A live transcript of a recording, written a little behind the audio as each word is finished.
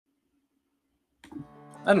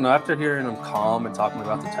I don't know. After hearing him calm and talking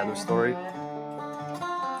about the tether story,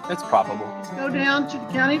 it's probable. Just go down to the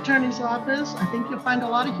county attorney's office. I think you'll find a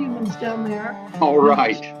lot of humans down there. All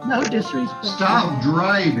right. No disrespect. Stop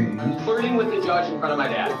driving. I'm flirting with the judge in front of my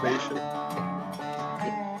dad.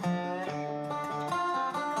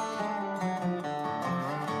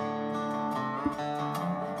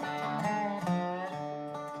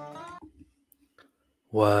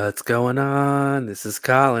 What's going on? This is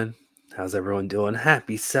Colin. How's everyone doing?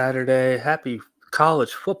 Happy Saturday. Happy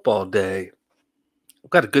college football day. I've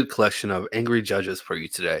got a good collection of angry judges for you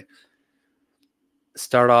today.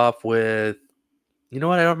 Start off with, you know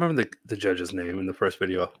what? I don't remember the judge's name in the first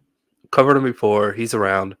video. Covered him before. He's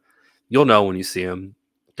around. You'll know when you see him.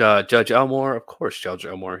 Judge Elmore. Of course, Judge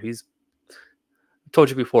Elmore. I told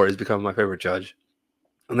you before, he's become my favorite judge.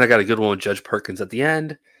 And I got a good one with Judge Perkins at the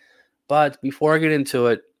end. But before I get into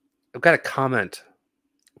it, I've got a comment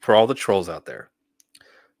for all the trolls out there.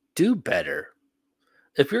 Do better.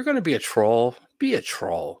 If you're going to be a troll, be a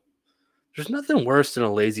troll. There's nothing worse than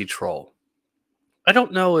a lazy troll. I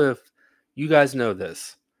don't know if you guys know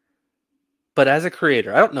this, but as a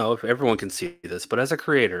creator, I don't know if everyone can see this, but as a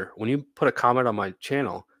creator, when you put a comment on my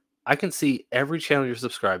channel, I can see every channel you're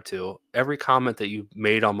subscribed to, every comment that you've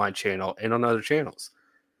made on my channel and on other channels.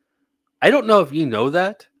 I don't know if you know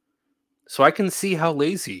that. So I can see how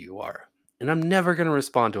lazy you are. And I'm never going to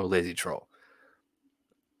respond to a lazy troll.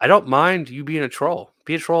 I don't mind you being a troll.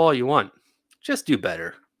 Be a troll all you want. Just do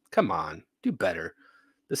better. Come on. Do better.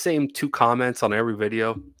 The same 2 comments on every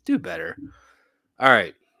video. Do better. All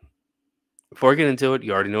right. Before I get into it,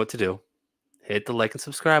 you already know what to do. Hit the like and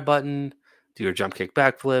subscribe button. Do your jump kick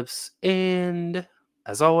backflips. And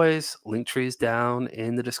as always, link trees down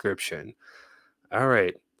in the description. All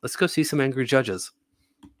right. Let's go see some angry judges.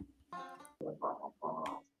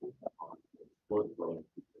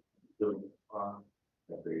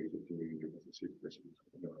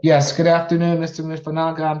 Yes, good afternoon, Mr.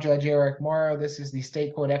 Mifanaga. I'm Judge Eric Morrow. This is the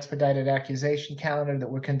state court expedited accusation calendar that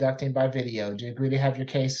we're conducting by video. Do you agree to have your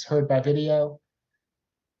case heard by video?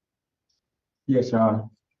 Yes, Your Honor.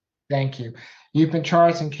 Thank you. You've been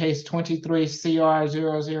charged in case 23 CR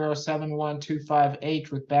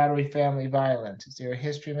 0071258 with battery family violence. Is there a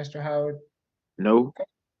history, Mr. Howard? No.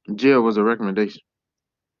 Jail was a recommendation.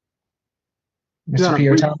 Mr.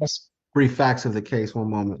 Pierre Thomas? Brief facts of the case, one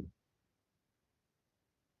moment.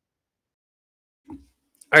 All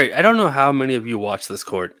right, I don't know how many of you watch this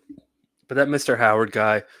court, but that Mr. Howard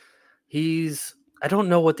guy, I don't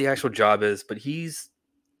know what the actual job is, but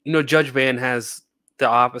Judge Van has the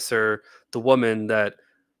officer, the woman that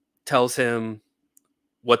tells him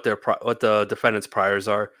what the defendant's priors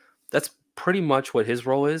are. That's pretty much what his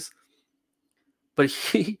role is. But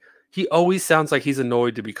he always sounds like he's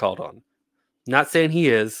annoyed to be called on. Not saying he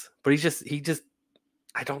is, but he just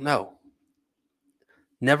I don't know.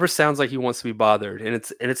 Never sounds like he wants to be bothered, and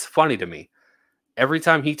it's funny to me. Every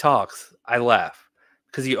time he talks, I laugh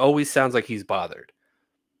because he always sounds like he's bothered.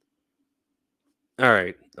 All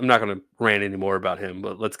right, I'm not going to rant anymore about him,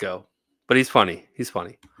 but let's go. But he's funny. He's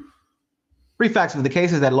funny. Brief facts of the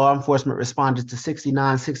case is that law enforcement responded to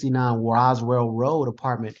 6969 Roswell Road,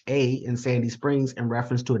 Apartment A in Sandy Springs in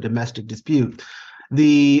reference to a domestic dispute.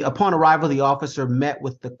 Upon arrival, the officer met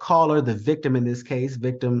with the caller, the victim in this case.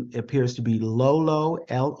 Victim appears to be Lolo,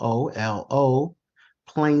 Lolo,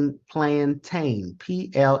 Plantain, Plantan,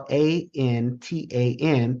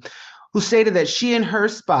 who stated that she and her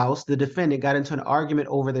spouse, the defendant, got into an argument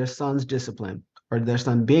over their son's discipline, or their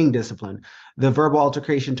son being disciplined. The verbal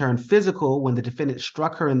altercation turned physical when the defendant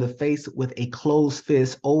struck her in the face with a closed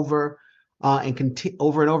fist over and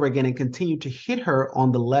over again and continued to hit her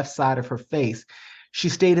on the left side of her face. She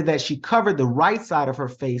stated that she covered the right side of her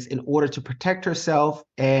face in order to protect herself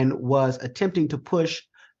and was attempting to push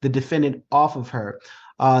the defendant off of her.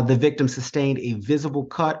 The victim sustained a visible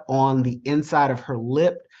cut on the inside of her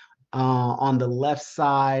lip on the left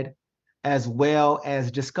side, as well as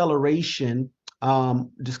discoloration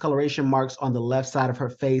marks on the left side of her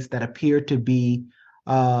face that appeared to be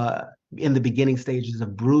in the beginning stages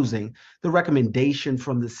of bruising. The recommendation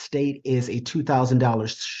from the state is a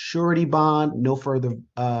 $2,000 surety bond, no further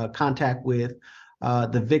contact with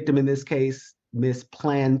the victim in this case, Miss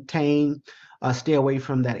Plantain. Stay away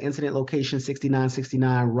from that incident location,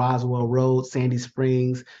 6969 Roswell Road, Sandy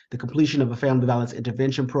Springs. The completion of a family violence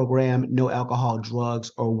intervention program, no alcohol,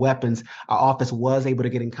 drugs, or weapons. Our office was able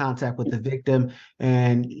to get in contact with the victim,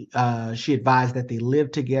 and she advised that they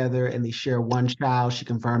live together and they share one child. She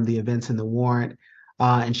confirmed the events in the warrant.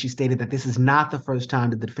 And she stated that this is not the first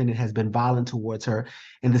time that the defendant has been violent towards her,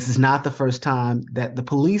 and this is not the first time that the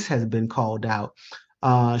police has been called out.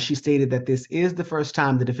 She stated that this is the first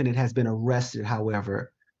time the defendant has been arrested,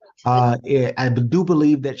 however. I do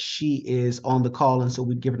believe that she is on the call, and so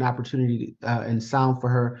we'd give an opportunity and sound for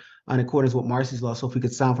her in accordance with Marcy's law. So if we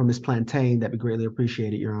could sound for Ms. Plantain, that'd be greatly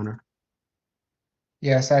appreciated, Your Honor.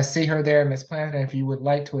 Yes, I see her there, Ms. Plantain. If you would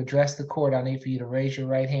like to address the court, I need for you to raise your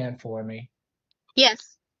right hand for me.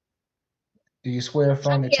 Yes. Do you swear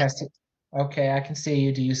affirm the Yes. testimony? Okay, I can see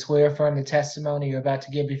you. Do you swear affirm the testimony you're about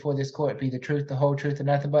to give before this court be the truth, the whole truth, and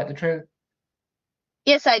nothing but the truth?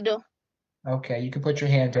 Yes, I do. Okay, you can put your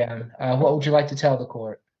hand down. What would you like to tell the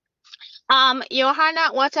court? Your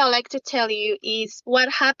Honor, what I'd like to tell you is what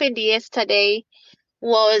happened yesterday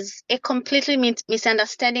was a completely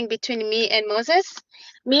misunderstanding between me and Moses.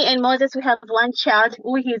 Me and Moses, we have one child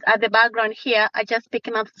who is at the background here. I just picked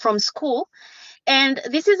him up from school. And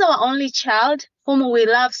this is our only child whom we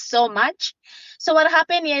love so much. So what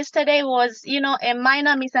happened yesterday was, a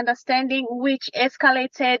minor misunderstanding which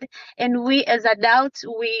escalated, and we as adults,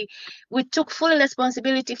 we took full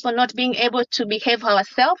responsibility for not being able to behave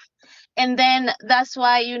ourselves. And then that's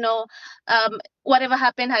why, whatever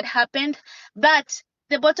happened had happened. But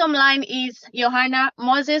the bottom line is, Your Honor,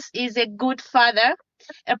 Moses is a good father,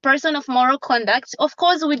 a person of moral conduct. Of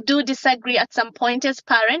course, we do disagree at some point as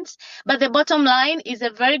parents, but the bottom line is a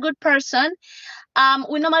very good person.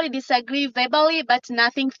 We normally disagree verbally, but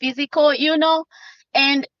nothing physical,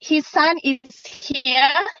 and his son is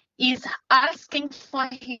here, is asking for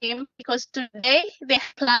him because today they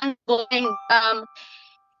plan going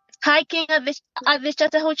hiking at the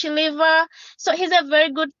Chattahoochee River. So he's a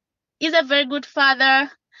very good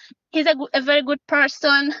father. He's a very good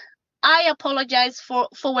person. I apologize for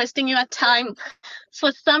wasting your time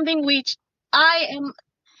for something which I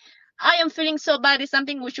am feeling so bad. It's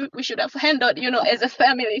something we should have handled, as a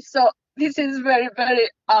family. So this is very, very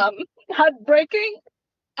heartbreaking.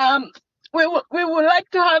 We would like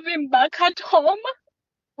to have him back at home.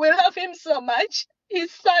 We love him so much.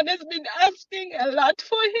 His son has been asking a lot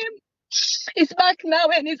for him. He's back now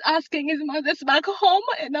and he's asking his mother's back home.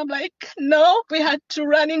 And I'm like, no, we had to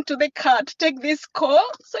run into the car to take this call.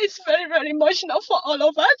 So it's very, very emotional for all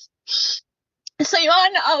of us. So, Your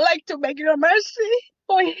Honor, I'd like to beg your mercy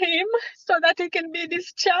for him so that he can be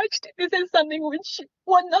discharged. This is something which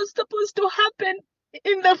was not supposed to happen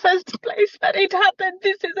in the first place, but it happened.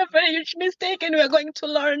 This is a very huge mistake, and we're going to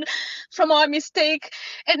learn from our mistake.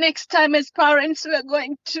 And next time as parents, we're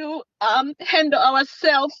going to handle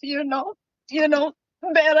ourselves,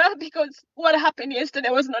 better, because what happened yesterday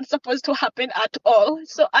was not supposed to happen at all.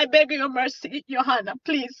 So I beg your mercy, Your Honor,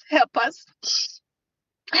 please help us.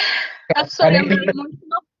 I'm sorry, I'm very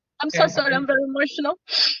emotional. I'm so sorry, I'm very emotional.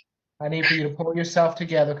 I need for you to pull yourself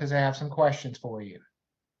together because I have some questions for you.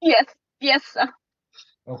 Yes, sir.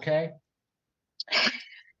 Okay.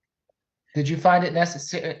 Did you find it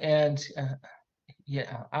necessary? And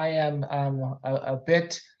yeah, I am a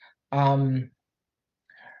bit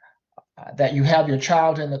that you have your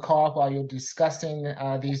child in the car while you're discussing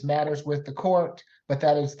these matters with the court. But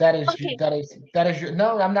that is your,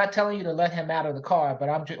 no, I'm not telling you to let him out of the car, but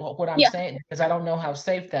I'm saying, because I don't know how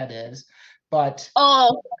safe that is. But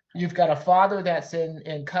you've got a father that's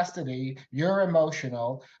in custody. You're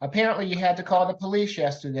emotional. Apparently, you had to call the police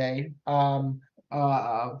yesterday for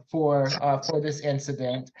this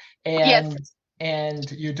incident,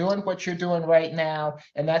 and you're doing what you're doing right now,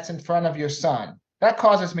 and that's in front of your son. That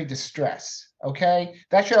causes me distress. Okay,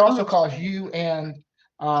 that should also cause you and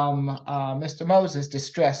Mr. Moses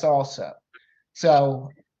distress also. So,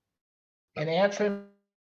 in answering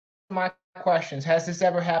my questions, has this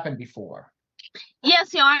ever happened before?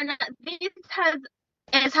 Yes, Your Honor. This has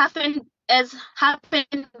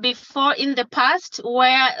happened before in the past,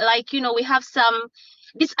 where we have some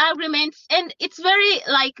disagreements, and it's very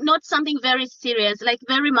not something very serious,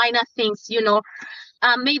 very minor things.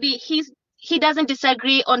 Maybe he doesn't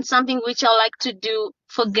disagree on something which I like to do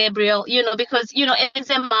for Gabriel. Because as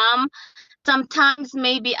a mom, sometimes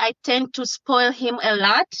maybe I tend to spoil him a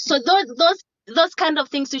lot. So those kind of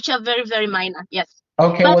things which are very, very minor. Yes.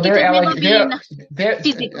 Okay, but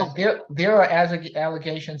well, there are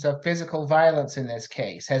allegations of physical violence in this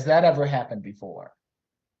case. Has that ever happened before?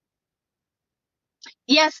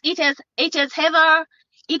 Yes, it has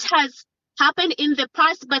happened in the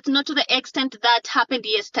past, but not to the extent that happened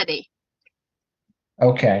yesterday.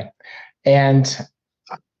 Okay, and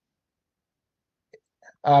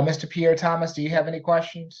Mr. Pierre Thomas, do you have any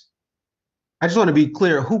questions? I just want to be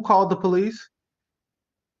clear. Who called the police?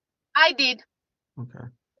 I did. Okay.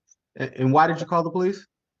 And why did you call the police?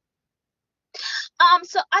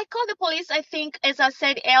 So I called the police, I think, as I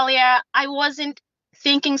said earlier, I wasn't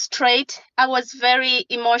thinking straight. I was very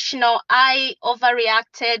emotional. I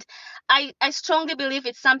overreacted. I strongly believe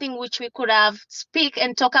it's something which we could have speak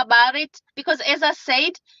and talk about it, because as I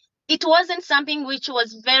said, it wasn't something which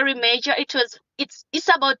was very major. It's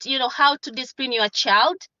about, you know, how to discipline your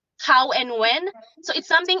child, how and when. So it's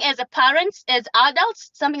something as a parents, as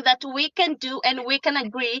adults, something that we can do and we can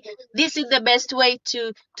agree this is the best way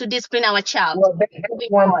to discipline our child. Well,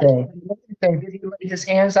 one thing. Did he lay his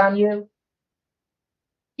hands on you?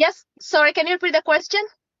 Yes. Sorry, can you repeat the question?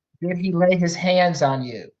 Did he lay his hands on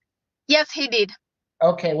you? Yes, he did.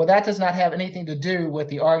 Okay, well, that does not have anything to do with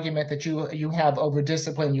the argument that you have over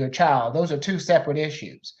disciplining your child. Those are two separate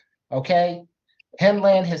issues. Okay, him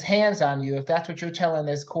laying his hands on you, if that's what you're telling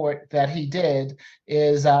this court that he did,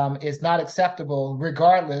 is not acceptable,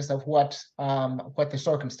 regardless of what the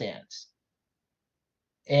circumstance.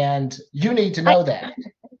 And you need to know that.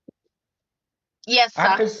 Yes,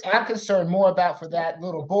 sir. I'm concerned more about for that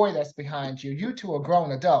little boy that's behind you. You two are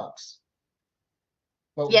grown adults.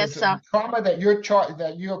 But yes, the trauma that you're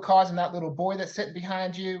causing that little boy that's sitting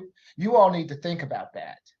behind you, you all need to think about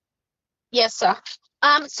that. Yes, sir.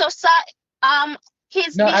 So, sir,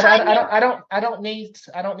 he's no, behind me. I don't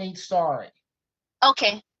need sorry.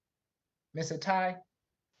 Okay. Ms. Atai?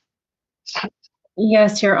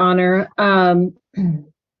 Yes, Your Honor.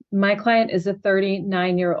 My client is a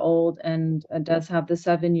 39-year-old and does have the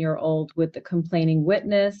 7-year-old with the complaining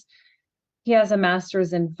witness. He has a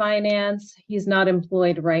master's in finance. He's not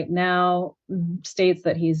employed right now, states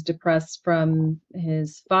that he's depressed from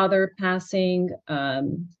his father passing,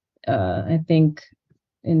 I think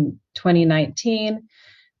in 2019.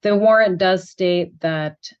 The warrant does state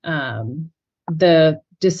that the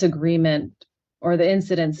disagreement or the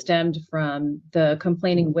incident stemmed from the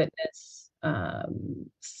complaining witness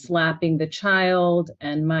slapping the child,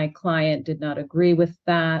 and my client did not agree with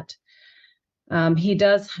that. He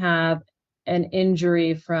does have an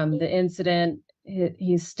injury from the incident.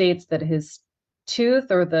 He states that his tooth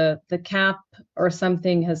or the cap or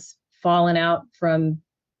something has fallen out from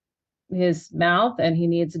his mouth, and he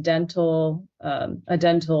needs a dental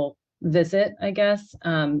visit, I guess,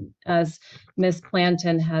 as Ms.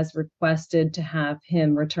 Planton has requested to have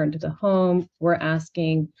him return to the home. We're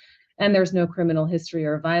asking, and there's no criminal history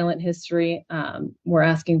or violent history. We're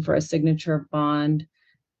asking for a signature bond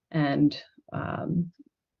and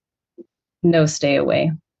no stay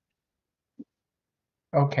away.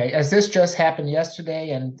 Okay, as this just happened yesterday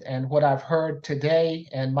and what I've heard today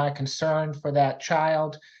and my concern for that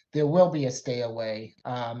child, there will be a stay away.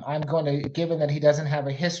 I'm going to, given that he doesn't have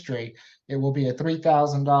a history, it will be a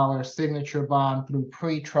 $3,000 signature bond through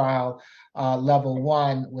pretrial level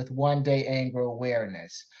 1 with 1-day anger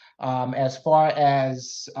awareness. As far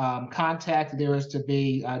as contact, there is to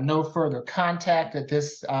be no further contact at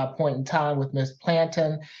this point in time with Ms.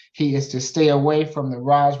 Planton. He is to stay away from the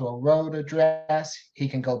Roswell Road address. He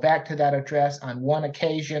can go back to that address on one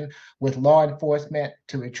occasion with law enforcement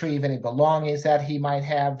to retrieve any belongings that he might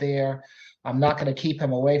have there. I'm not going to keep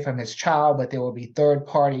him away from his child, but there will be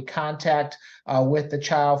third-party contact with the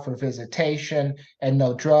child for visitation, and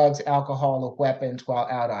no drugs, alcohol, or weapons while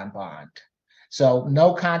out on bond. So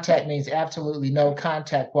no contact means absolutely no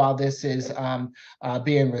contact while this is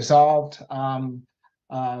being resolved.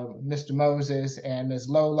 Mr. Moses and Ms.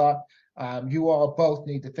 Lola, you all both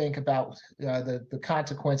need to think about the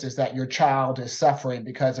consequences that your child is suffering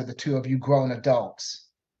because of the two of you grown adults.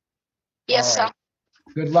 Yes, sir.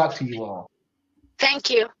 Good luck to you all. Thank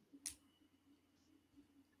you.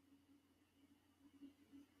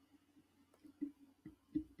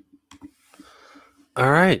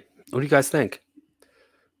 All right. What do you guys think?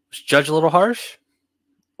 Was Judge a little harsh?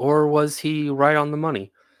 Or was he right on the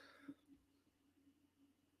money?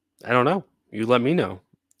 I don't know. You let me know.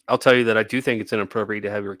 I'll tell you that I do think it's inappropriate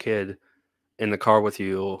to have your kid in the car with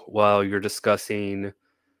you while you're discussing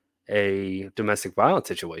a domestic violence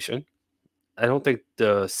situation. I don't think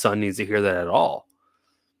the son needs to hear that at all.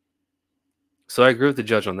 So I agree with the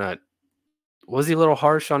judge on that. Was he a little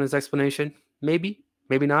harsh on his explanation? Maybe.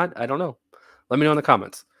 Maybe not. I don't know. Let me know in the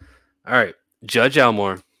comments. All right. Judge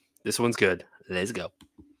Elmore. This one's good. Let's go.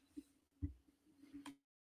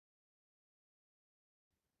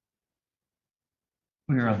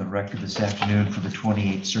 We are on the record this afternoon for the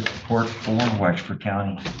 28th Circuit Court for Wexford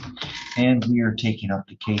County. And we are taking up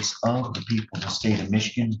the case of the people of the state of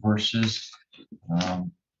Michigan versus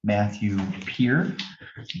Matthew Peer.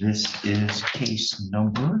 This is case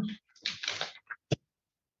number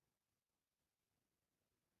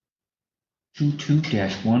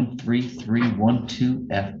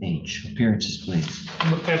 22-13312FH. Appearances, please.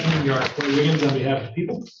 Good afternoon, Your Honor. Tony Wiggins on behalf of the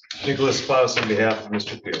people. Nicholas Klaus on behalf of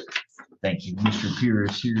Mr. Peer. Thank you. Mr.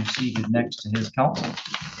 Pierce here seated next to his counsel.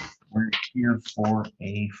 We're here for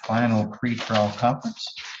a final pre-trial conference.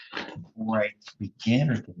 Before I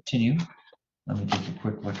begin or continue, let me take a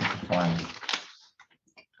quick look at the file.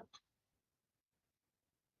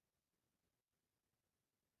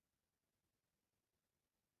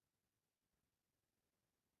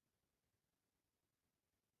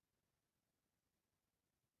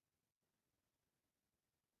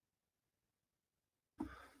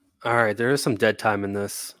 All right, there is some dead time in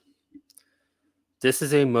this. This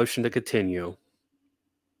is a motion to continue.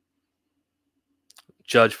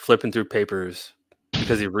 Judge flipping through papers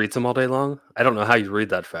because he reads them all day long. I don't know how you read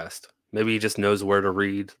that fast. Maybe he just knows where to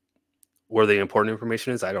read, where the important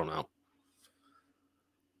information is. I don't know.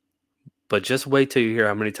 But just wait till you hear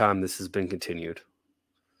how many times this has been continued.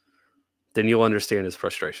 Then you'll understand his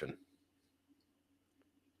frustration.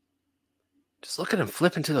 Just look at him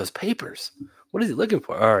flipping through those papers. What is he looking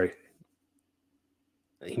for? All right.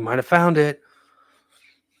 He might have found it.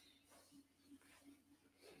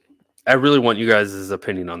 I really want you guys'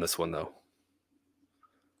 opinion on this one, though.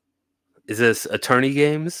 Is this attorney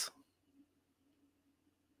games?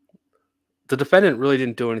 The defendant really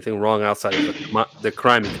didn't do anything wrong outside of the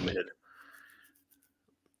crime he committed.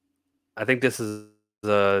 I think this is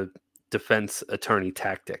a defense attorney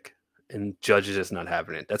tactic, and judge is just not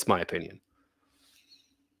having it. That's my opinion.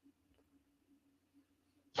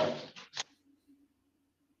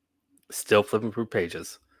 Still flipping through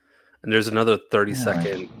pages. And there's another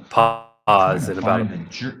 30-second pause in about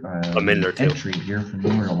a minute or two. Entry here from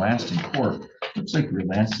when we were last in court. Looks like we were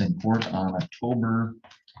last in court on October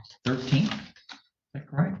 13th. Is that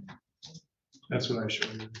correct? That's what I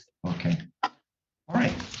showed you. Okay. All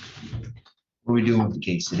right. What are we doing with the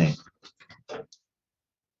case today?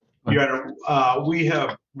 Your Honor, we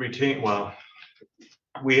have retained, well,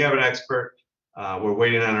 we have an expert. We're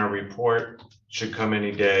waiting on our report. Should come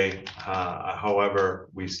any day. However,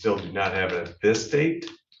 we still do not have it at this date.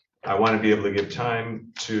 I want to be able to give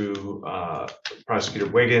time to Prosecutor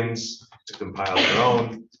Wiggins to compile their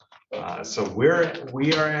own. So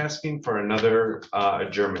we are asking for another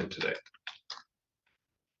adjournment today.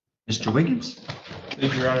 Mr. Wiggins?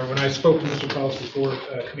 Thank you, Your Honor. When I spoke to Mr. Pauls before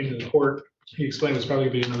coming to the court, he explained it's probably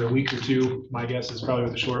going to be another week or two. My guess is probably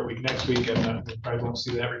with a short week next week, and we probably won't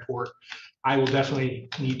see that report. I will definitely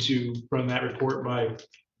need to run that report by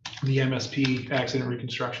the MSP accident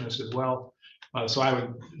reconstructionist as well. So I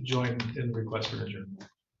would join in the request for adjournment.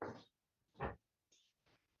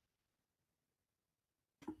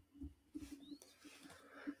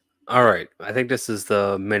 All right. I think this is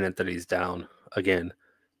the minute that he's down again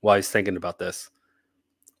while he's thinking about this.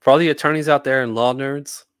 For all the attorneys out there and law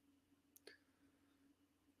nerds,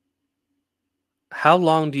 how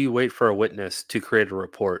long do you wait for a witness to create a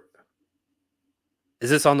report? Is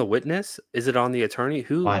this on the witness? Is it on the attorney?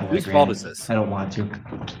 Whose fault is this? I don't want to.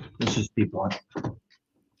 Let's just be blunt.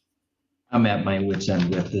 I'm at my wit's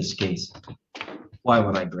end with this case. Why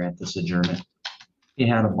would I grant this adjournment? You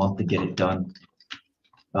had a month to get it done.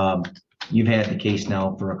 You've had the case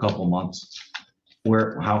now for a couple months.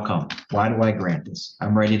 How come? Why do I grant this?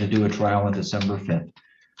 I'm ready to do a trial on December 5th.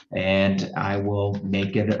 And I will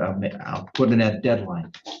make it, I'll put in that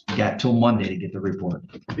deadline. You got till Monday to get the report.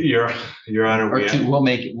 Your Honor, we'll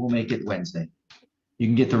make it Wednesday. You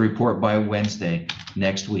can get the report by Wednesday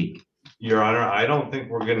next week. Your Honor, I don't think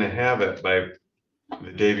we're going to have it by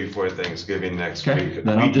the day before Thanksgiving next week.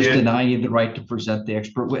 Then I'll just deny you the right to present the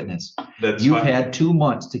expert witness. You've had 2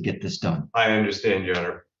 months to get this done. I understand, Your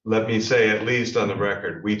Honor. Let me say, at least on the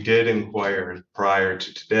record, we did inquire prior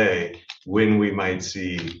to today when we might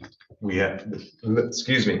see, we have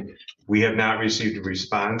not received a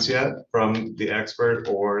response yet from the expert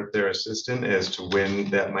or their assistant as to when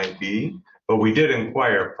that might be, but we did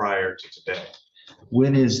inquire prior to today. Who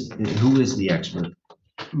is the expert?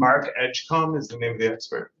 Mark Edgecombe is the name of the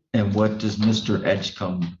expert. And what does Mr.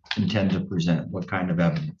 Edgecombe intend to present? What kind of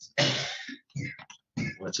evidence?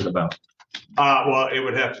 What's it about? Well, it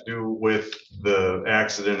would have to do with the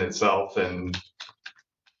accident itself, and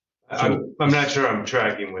I'm not sure I'm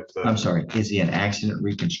tracking with the. I'm sorry, is he an accident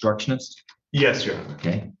reconstructionist? Yes, Your Honor.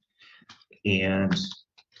 Okay. And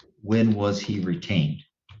when was he retained?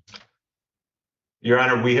 Your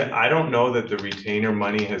Honor, I don't know that the retainer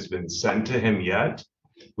money has been sent to him yet.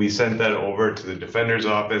 We sent that over to the defender's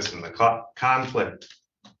office and the conflict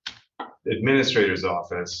administrator's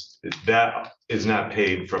office. That is not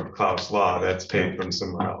paid from Klaus Law. That's paid from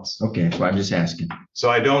somewhere else. Okay, so I'm just asking.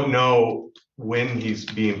 So I don't know when he's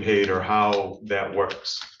being paid or how that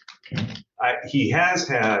works. Okay. He has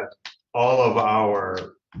had all of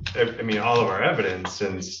our evidence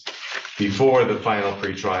since before the final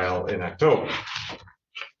pretrial in October.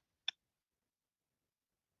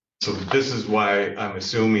 So this is why I'm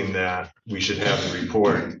assuming that we should have the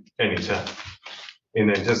report anytime in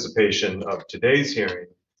anticipation of today's hearing.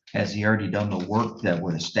 Has he already done the work that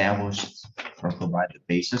would establish or provide the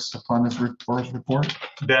basis upon this first report?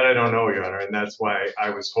 That I don't know, Your Honor, and that's why I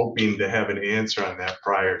was hoping to have an answer on that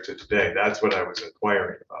prior to today. That's what I was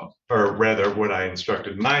inquiring about, or rather what I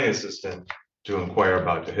instructed my assistant to inquire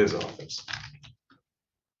about to his office.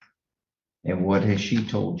 And what has she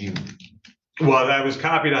told you? Well, I was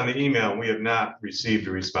copied on the email, and we have not received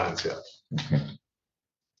a response yet. Okay.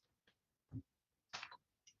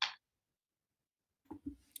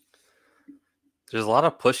 There's a lot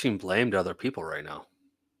of pushing blame to other people right now.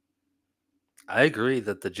 I agree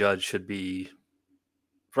that the judge should be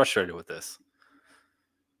frustrated with this.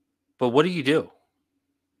 But what do you do?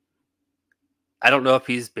 I don't know if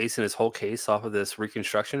he's basing his whole case off of this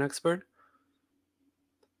reconstruction expert,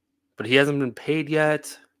 but he hasn't been paid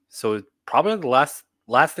yet. So it's probably the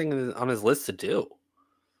last thing on his list to do.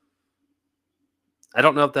 I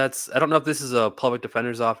don't know if this is a public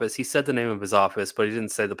defender's office. He said the name of his office, but he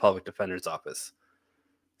didn't say the public defender's office.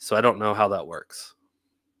 So I don't know how that works.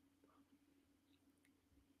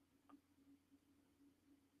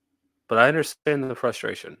 But I understand the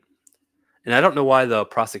frustration. And I don't know why the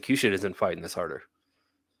prosecution isn't fighting this harder.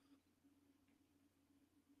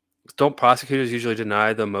 Don't prosecutors usually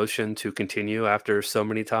deny the motion to continue after so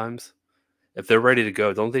many times? If they're ready to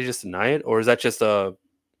go, don't they just deny it? Or is that just a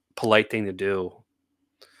polite thing to do?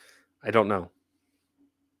 I don't know.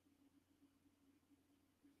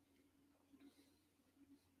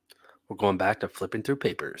 We're going back to flipping through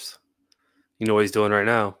papers. You know what he's doing right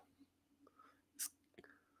now.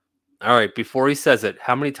 All right, before he says it,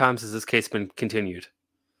 how many times has this case been continued?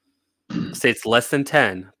 Say it's less than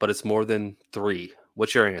 10, but it's more than 3.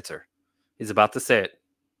 What's your answer? He's about to say it.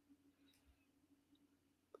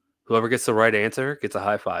 Whoever gets the right answer gets a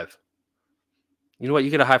high five. You know what? You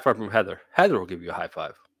get a high five from Heather. Heather will give you a high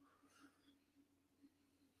five.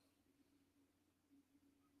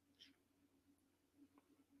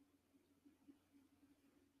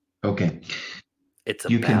 Okay.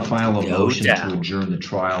 You can file a motion to adjourn the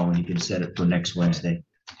trial and you can set it for next Wednesday.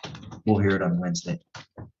 We'll hear it on Wednesday.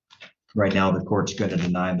 Right now, the court's going to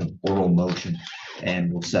deny the oral motion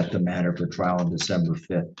and we'll set the matter for trial on December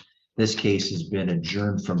 5th. This case has been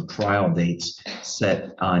adjourned from trial dates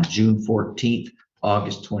set on June 14th,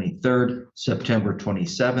 August 23rd, September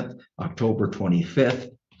 27th, October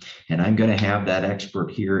 25th. And I'm going to have that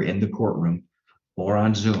expert here in the courtroom or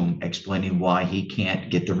on Zoom explaining why he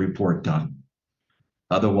can't get the report done.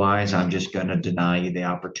 Otherwise, I'm just going to deny you the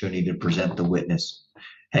opportunity to present the witness.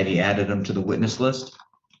 Have you added him to the witness list?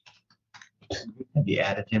 Have you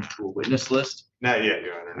added him to a witness list? Not yet,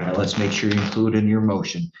 Your Honor. No. Now, let's make sure you include in your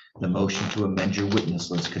motion the motion to amend your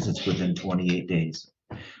witness list because it's within 28 days.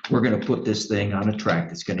 We're going to put this thing on a track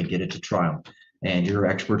that's going to get it to trial. And your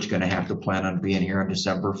expert's going to have to plan on being here on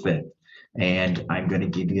December 5th. And I'm going to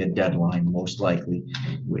give you a deadline, most likely.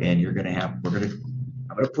 And you're going to have, I'm going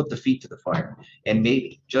to put the feet to the fire. And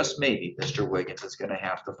maybe, just maybe, Mr. Wiggins is going to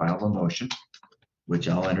have to file a motion, which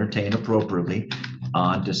I'll entertain appropriately,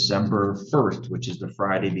 on December 1st, which is the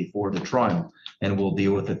Friday before the trial, and we'll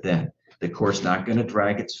deal with it then. The court's not going to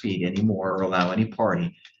drag its feet anymore or allow any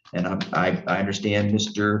party. And I understand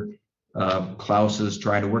Mr. Klaus is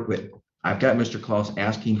trying to work with. I've got Mr. Klaus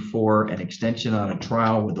asking for an extension on a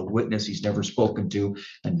trial with a witness he's never spoken to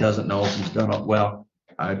and doesn't know if he's done it well.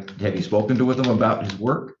 Have you spoken to with him about his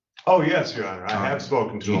work? Oh, yes, Your Honor. I have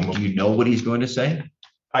spoken to him. Do you know what he's going to say?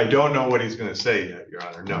 I don't know what he's going to say yet, Your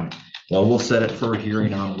Honor. No. Well, we'll set it for a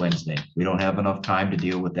hearing on Wednesday. We don't have enough time to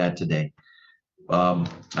deal with that today. I'll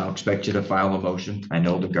expect you to file a motion. I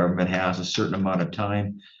know the government has a certain amount of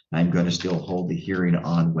time. I'm going to still hold the hearing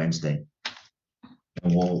on Wednesday.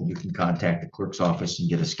 And you can contact the clerk's office and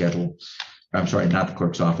get a schedule. I'm sorry, not the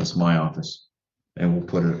clerk's office, my office. And we'll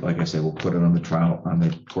put it, like I said, we'll put it on the trial, on the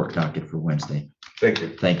court docket for Wednesday. Thank you.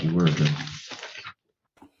 Thank you. We're adjourned.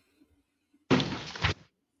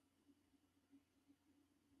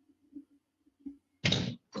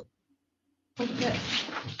 Okay.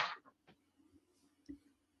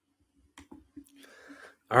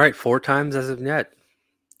 All right, 4 times as of yet.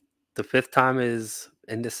 The 5th time is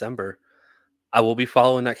in December. I will be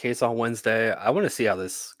following that case on Wednesday. I want to see how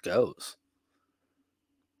this goes.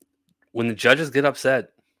 When the judges get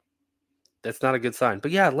upset, that's not a good sign.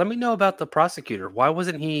 But yeah, let me know about the prosecutor. Why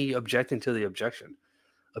wasn't he objecting to the objection?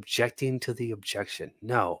 Objecting to the objection.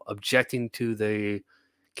 No, objecting to the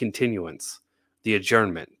continuance, the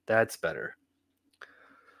adjournment. That's better.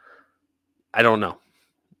 I don't know.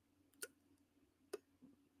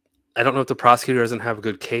 I don't know if the prosecutor doesn't have a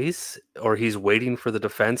good case or he's waiting for the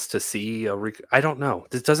defense to see I don't know.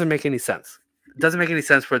 This doesn't make any sense. It doesn't make any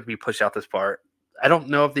sense for it to be pushed out this part. I don't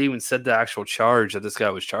know if they even said the actual charge that this guy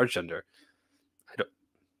was charged under.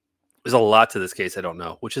 There's a lot to this case I don't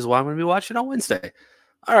know, which is why I'm going to be watching on Wednesday.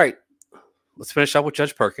 All right, let's finish up with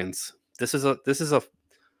Judge Perkins. This is a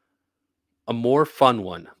more fun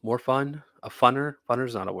one. More fun? A funner? Funner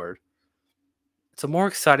is not a word. It's a more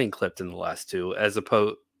exciting clip than the last two, as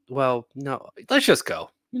opposed. Well, no, let's just go.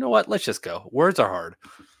 You know what? Let's just go. Words are hard.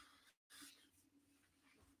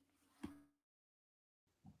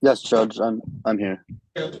 Yes, Judge, I'm here.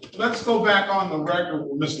 Let's go back on the record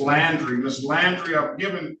with Ms. Landry. Ms. Landry,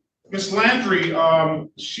 Ms. Landry,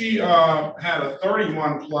 she had a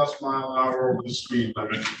 31 plus mile an hour over the speed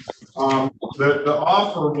limit. The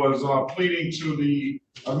offer was pleading to the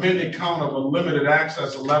amended count of a limited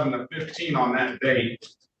access 11 to 15 on that day.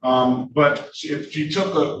 But if she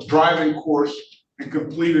took a driving course and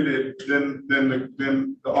completed it, then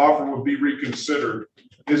the offer would be reconsidered.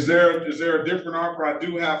 Is there a different offer? I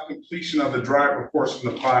do have completion of the driver course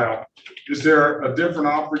in the file. Is there a different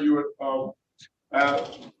offer you would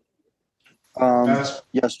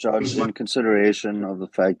yes, Judge, in consideration of the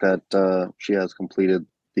fact that she has completed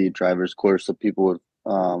the driver's course, so people would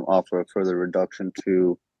offer a further reduction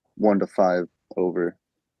to 1 to 5 over.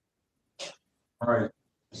 All right.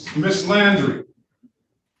 Ms. Landry.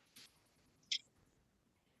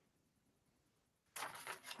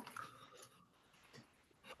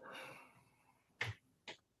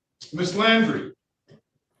 Ms. Landry.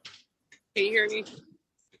 Can you hear me?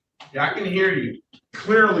 Yeah, I can hear you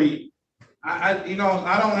clearly. I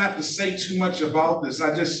don't have to say too much about this.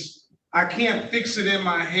 I can't fix it in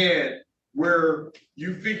my head where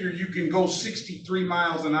you figure you can go 63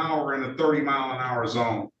 miles an hour in a 30-mile-an-hour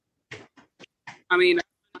zone. I mean, I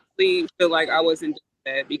honestly feel like I wasn't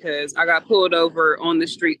doing that because I got pulled over on the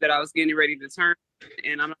street that I was getting ready to turn,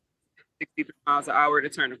 and I'm not 63 miles an hour to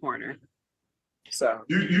turn the corner. So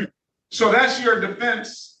so that's your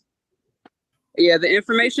defense? Yeah, the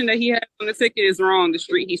information that he had on the ticket is wrong. The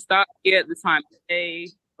street he stopped at, the time of day,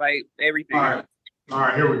 like everything. All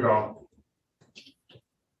right, here we go.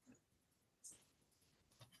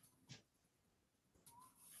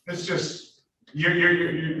 It's just you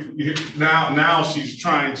now she's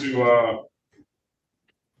trying to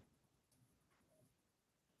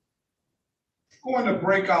go in the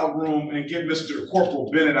breakout room and get Mr.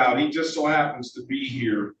 Corporal Bennett out. He just so happens to be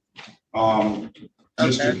here.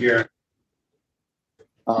 Mr. Garrett.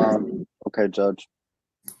 Okay, Judge.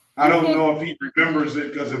 I don't know if he remembers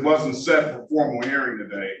it because it wasn't set for formal hearing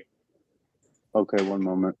today. Okay, one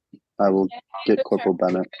moment. I will get Corporal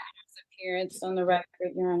Bennett. Appearance on the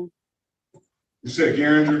record, Your Honor. You said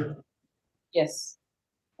Garinger? Yes.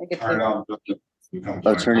 All right,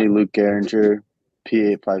 Attorney Luke Garinger,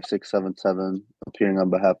 P85677, appearing on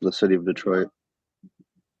behalf of the City of Detroit.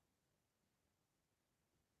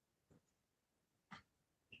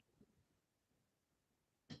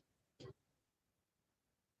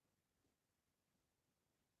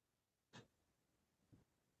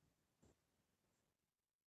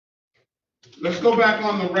 Let's go back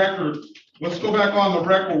on the record. Let's go back on the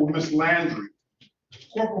record with Ms. Landry.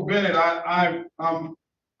 Corporal Bennett, I'm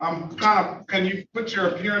kind of, can you put your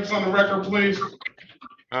appearance on the record, please?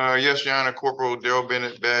 Yes, Your Honor. Corporal Daryl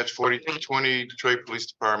Bennett, badge 4020, Detroit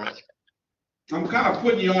Police Department. I'm kind of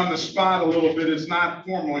putting you on the spot a little bit. It's not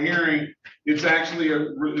formal hearing. It's actually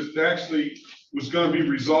was going to be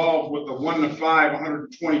resolved with a 1 to 5,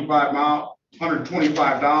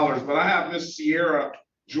 $125. But I have Miss Sierra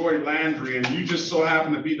Joy Landry, and you just so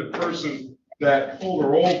happen to be the person that pulled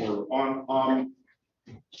her over on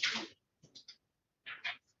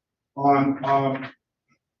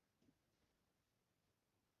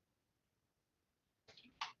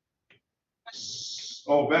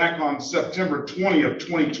back on September 20th,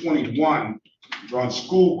 2021, on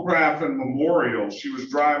Schoolcraft and Memorial. She was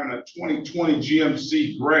driving a 2020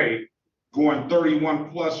 GMC Gray, going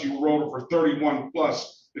 31 plus. You wrote her for 31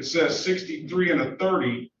 plus. It says 63 and a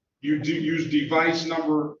 30. You do use device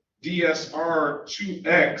number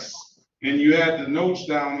DSR2X, and you had the notes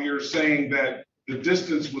down here saying that the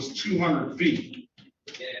distance was 200 feet.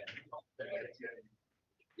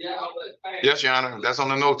 Yes, Your Honor. That's on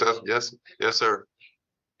the notes. Yes, sir.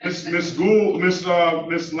 Miss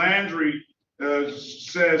Landry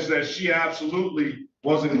says that she absolutely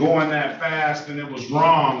wasn't going that fast and it was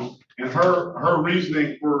wrong. And her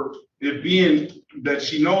reasoning for it being that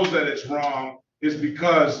she knows that it's wrong is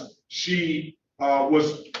because she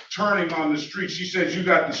was turning on the street. She says you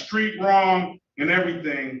got the street wrong and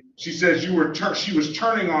everything. She says she was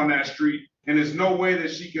turning on that street and there's no way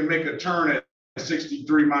that she can make a turn at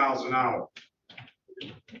 63 miles an hour.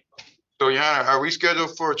 So, Your Honor, are we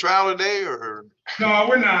scheduled for a trial today or? No,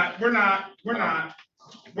 we're not.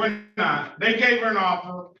 They gave her an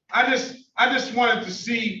offer. I just wanted to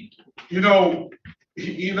see,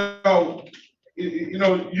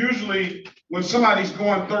 usually when somebody's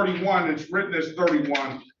going 31, it's written as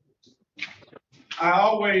 31. I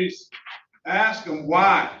always ask them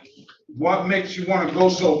why. What makes you want to go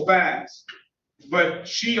so fast? But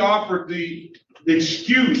she offered the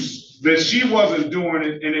excuse that she wasn't doing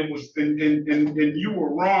it, and it was, and you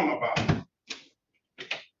were wrong about it.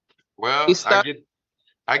 Well,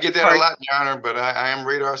 I get that a lot, Your Honor, but I am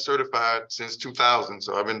radar certified since 2000,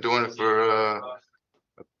 so I've been doing it for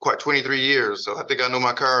quite 23 years. So I think I know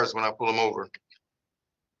my cars when I pull them over.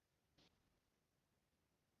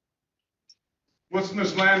 What's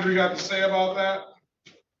Ms. Landry got to say about that?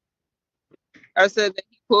 I said that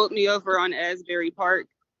he pulled me over on Asbury Park,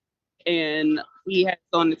 and he had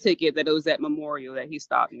on the ticket that it was at Memorial that he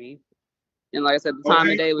stopped me. And like I said, the time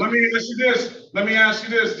of day was. Let me ask you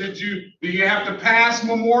this. Do you have to pass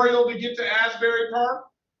Memorial to get to Asbury Park?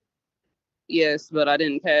 Yes, but I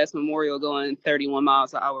didn't pass Memorial going 31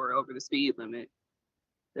 miles an hour over the speed limit.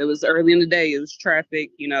 It was early in the day. It was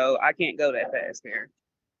traffic. I can't go that fast there.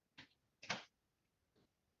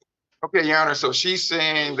 Okay, Your Honor, so she's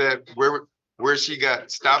saying that where she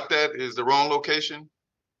got stopped at is the wrong location?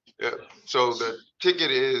 So the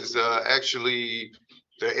ticket is actually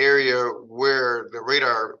the area where the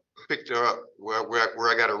radar picked her up, where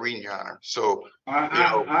I got a reading, Your Honor. So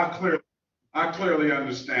I clearly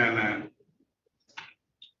understand that.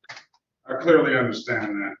 I clearly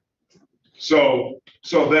understand that. So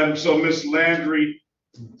Miss Landry,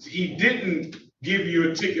 he didn't give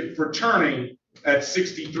you a ticket for turning at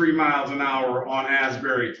 63 miles an hour on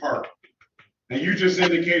Asbury Park. And you just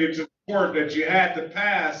indicated to the court that you had to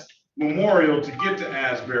pass Memorial to get to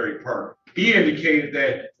Asbury Park. He indicated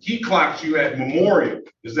that he clocked you at Memorial.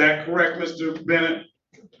 Is that correct, Mr. Bennett?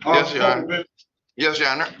 Yes, Your Honor. Yes, Your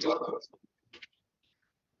Honor.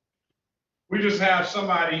 We just have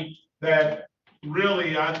somebody that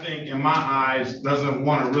really, I think, in my eyes, doesn't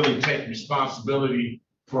want to really take responsibility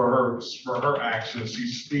for her actions.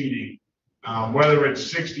 She's speeding. Whether it's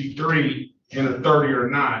 63 in a 30 or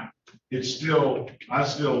not, I still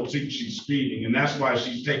think she's speeding, and that's why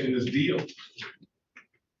she's taking this deal.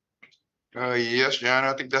 Yes, Your Honor,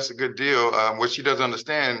 I think that's a good deal. What she doesn't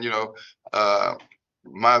understand,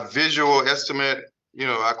 my visual estimate,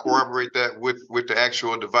 I corroborate that with the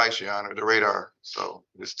actual device, Your Honor, the radar. So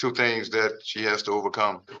there's two things that she has to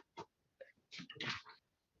overcome.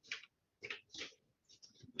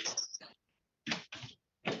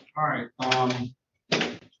 All right.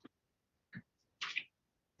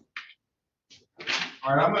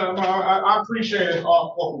 All right, I appreciate it,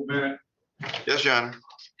 Corporal Bennett. Yes, Your Honor.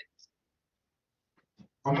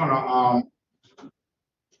 I'm gonna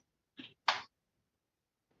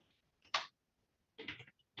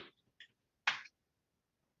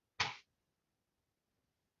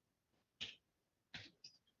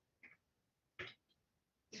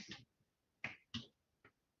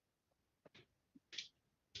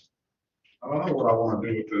I don't know what I want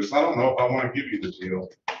to do with this. I don't know if I want to give you the deal.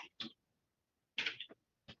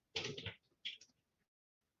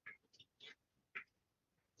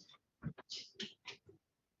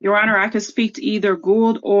 Your Honor, I could speak to either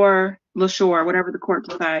Gould or LaShore, whatever the court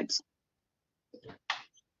decides.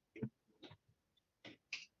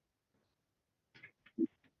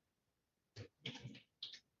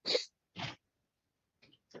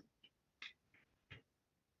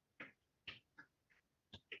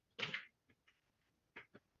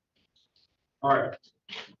 All right.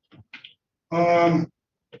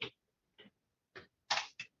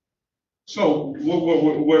 So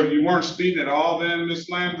where you weren't speeding at all then, Miss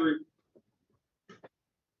Landry?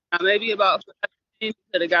 Maybe about 15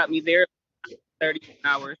 could have got me there 30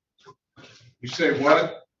 hours. You say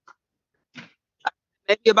what?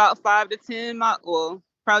 Maybe about 5 to 10 miles, well,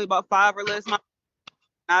 probably about 5 or less miles,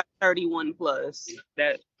 not 31 plus.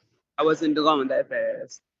 That I wasn't going that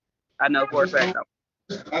fast. I know for a fact.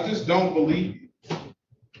 I just don't believe you.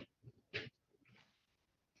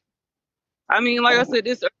 I mean, like I said,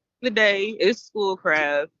 it's early in the day, it's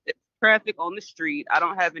schoolcraft, it's traffic on the street. I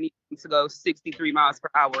don't have anything to go 63 miles per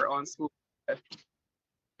hour on schoolcraft.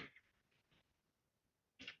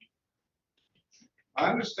 I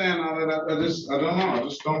understand all that. I don't know. I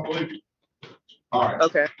just don't believe you. All right.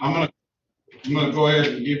 Okay. I'm gonna go ahead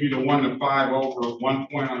and give you the 1 to 5 over 1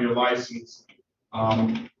 point on your license.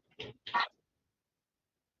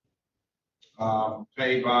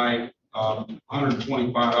 Paid by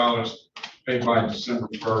 $125. paid by December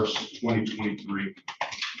 1st, 2023.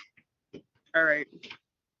 All right.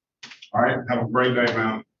 All right, have a great day,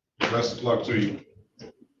 man. Best of luck to you.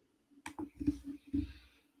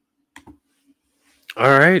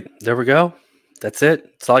 All right, there we go. That's it.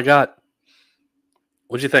 That's all I got.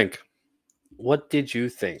 What'd you think? What did you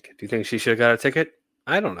think? Do you think she should have got a ticket?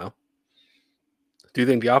 I don't know. Do you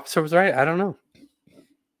think the officer was right? I don't know.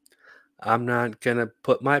 I'm not going to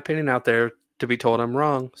put my opinion out there to be told I'm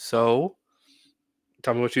wrong. So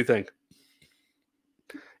tell me what you think.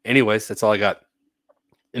 Anyways, that's all I got.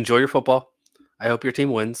 Enjoy your football. I hope your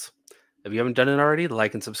team wins. If you haven't done it already,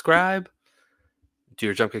 like and subscribe. Do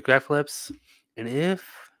your jump kick backflips. And if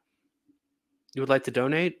you would like to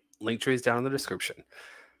donate, link tree is down in the description.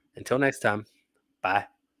 Until next time, bye.